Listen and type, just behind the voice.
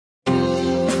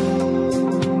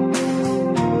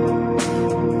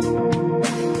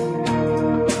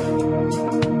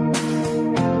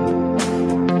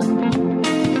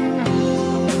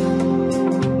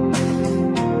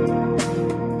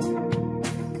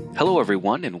Hello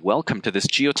everyone and welcome to this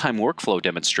GeoTime workflow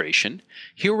demonstration.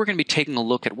 Here we're going to be taking a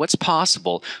look at what's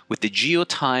possible with the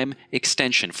GeoTime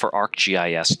extension for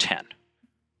ArcGIS10.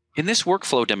 In this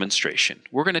workflow demonstration,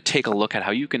 we're going to take a look at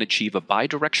how you can achieve a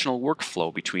bidirectional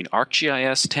workflow between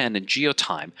ArcGIS10 and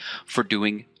GeoTime for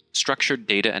doing structured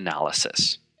data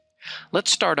analysis. Let's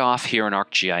start off here in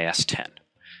ArcGIS10.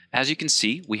 As you can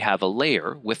see, we have a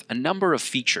layer with a number of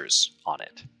features on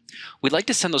it. We'd like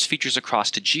to send those features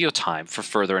across to GeoTime for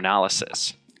further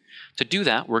analysis. To do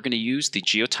that, we're going to use the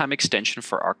GeoTime extension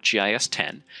for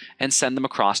ArcGIS10 and send them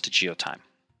across to GeoTime.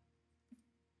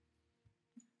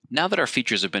 Now that our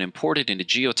features have been imported into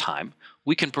GeoTime,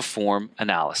 we can perform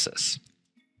analysis.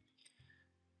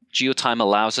 GeoTime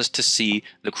allows us to see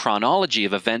the chronology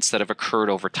of events that have occurred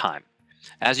over time.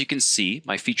 As you can see,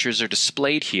 my features are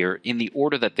displayed here in the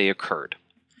order that they occurred.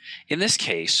 In this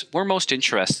case, we're most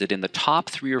interested in the top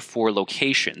 3 or 4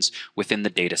 locations within the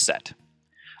data set.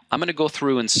 I'm going to go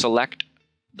through and select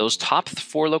those top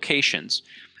 4 locations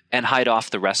and hide off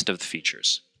the rest of the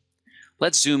features.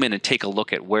 Let's zoom in and take a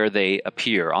look at where they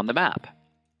appear on the map.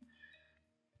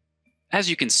 As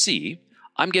you can see,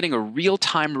 I'm getting a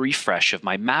real-time refresh of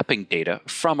my mapping data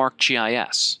from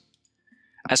ArcGIS.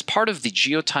 As part of the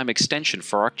GeoTime extension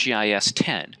for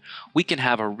ArcGIS10, we can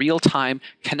have a real-time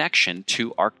connection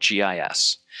to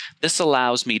ArcGIS. This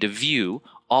allows me to view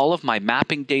all of my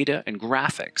mapping data and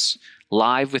graphics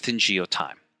live within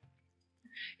GeoTime.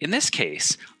 In this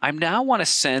case, I now want to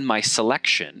send my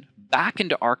selection back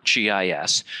into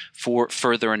ArcGIS for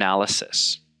further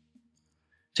analysis.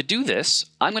 To do this,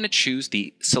 I'm going to choose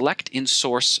the Select in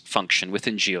Source function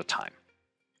within GeoTime.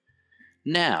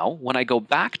 Now, when I go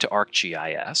back to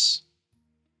ArcGIS,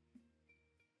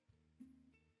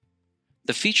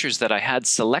 the features that I had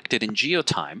selected in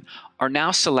GeoTime are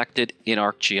now selected in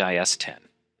ArcGIS10.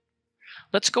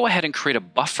 Let's go ahead and create a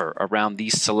buffer around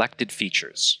these selected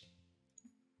features.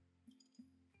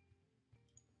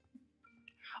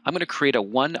 I'm going to create a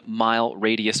 1-mile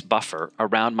radius buffer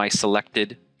around my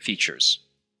selected features.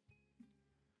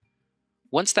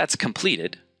 Once that's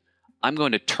completed, I'm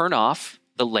going to turn off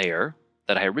the layer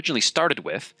that I originally started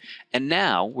with, and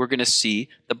now we're going to see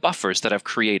the buffers that I've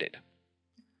created.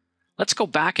 Let's go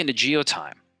back into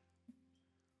GeoTime.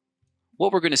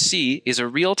 What we're going to see is a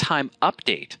real-time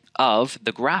update of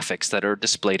the graphics that are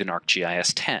displayed in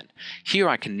ArcGIS10. Here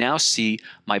I can now see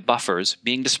my buffers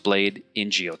being displayed in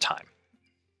GeoTime.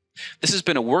 This has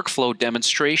been a workflow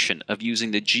demonstration of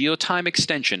using the GeoTime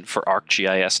extension for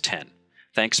ArcGIS10.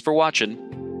 Thanks for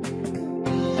watching.